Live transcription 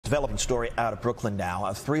Developing story out of Brooklyn now. A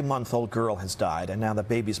 3-month-old girl has died, and now the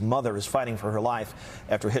baby's mother is fighting for her life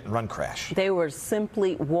after a hit-and-run crash. They were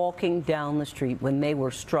simply walking down the street when they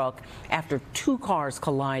were struck after 2 cars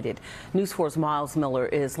collided. News 4's Myles Miller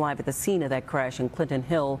is live at the scene of that crash in Clinton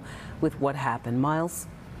Hill with what happened. Myles?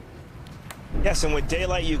 Yes, and with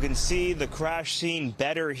daylight, you can see the crash scene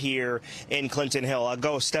better here in Clinton Hill. I'll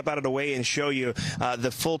go step out of the way and show you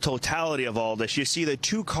the full totality of all this. You see the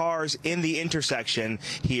 2 cars in the intersection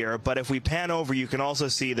here, but if we pan over, you can also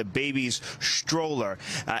see the baby's stroller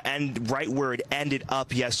and right where it ended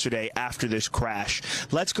up yesterday after this crash.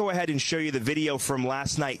 Let's go ahead and show you the video from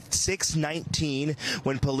last night, 6:19,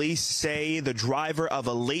 when police say the driver of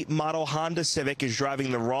a late model Honda Civic is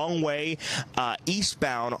driving the wrong way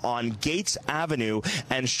eastbound on Gates Avenue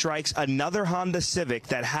and strikes another Honda Civic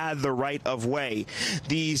that had the right of way.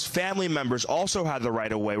 These family members also had the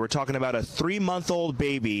right of way. We're talking about a 3-month-old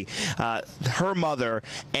baby, her mother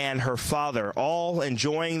and her father, all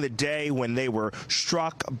enjoying the day when they were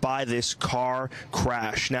struck by this car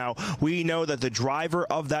crash. Now, we know that the driver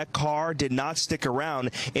of that car did not stick around.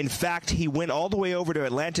 In fact, he went all the way over to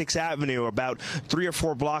Atlantic Avenue, about 3 or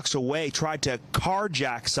 4 blocks away, tried to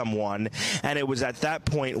carjack someone, and it was at that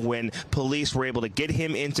point when police were able to get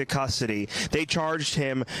him into custody. They charged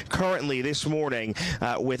him currently this morning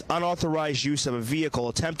with unauthorized use of a vehicle,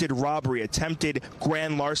 attempted robbery, attempted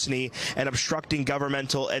grand larceny, and obstructing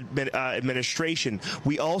governmental administration.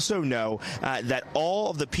 We also know that all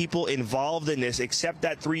of the people involved in this, except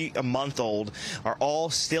that 3-month-old, are all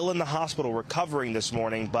still in the hospital recovering this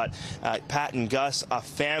morning. But Pat and Gus, a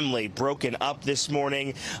family broken up this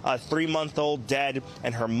morning, a 3-month-old dead,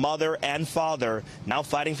 and her mother and father now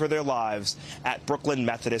fighting for their lives at Brooklyn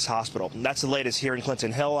Methodist Hospital. That's the latest here in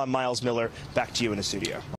Clinton Hill. I'm Myles Miller. Back to you in the studio.